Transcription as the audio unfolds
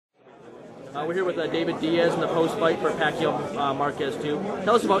We're here with David Diaz in the post-fight for Pacquiao Marquez too.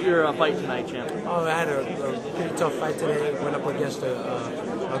 Tell us about your fight tonight, champ. Oh, I had a pretty tough fight today. Went up against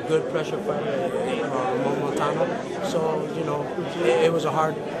a good pressure fighter, Ramon Montana. So it was a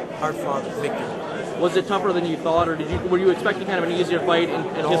hard-fought victory. Was it tougher than you thought, or were you expecting kind of an easier fight in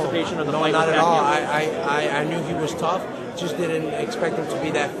anticipation of the fight? No, not with at Pacquiao? all. I knew he was tough. Just didn't expect him to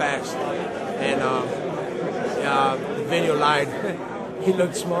be that fast. And the video lied. He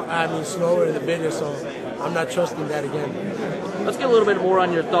looked slower in the video, so I'm not trusting that again. Let's get a little bit more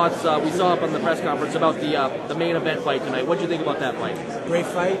on your thoughts. We saw up on the press conference about the main event fight tonight. What did you think about that fight? Great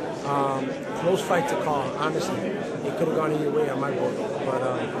fight. Close fight to call, honestly. It could have gone either way on my vote, but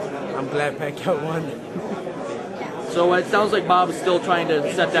I'm glad Pacquiao won. So it sounds like Bob is still trying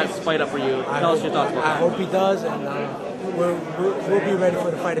to set that fight up for you. Tell us your thoughts about that. I hope he does, and we'll be ready for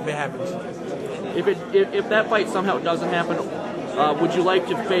the fight if it happens. If that fight somehow doesn't happen, would you like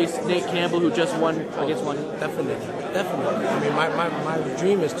to face Nate Campbell, who just won against one? Definitely. I mean, my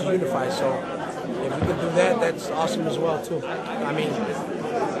dream is to unify, so if we can do that, that's awesome as well, too. I mean,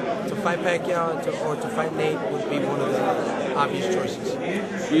 to fight Pacquiao or to fight Nate would be one of the obvious choices.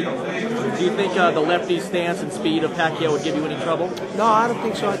 Do you think the lefty stance and speed of Pacquiao would give you any trouble? No, I don't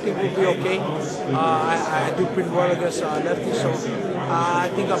think so. I think we'll be okay. I do pretty well against lefties, so I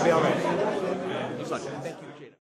think I'll be all right.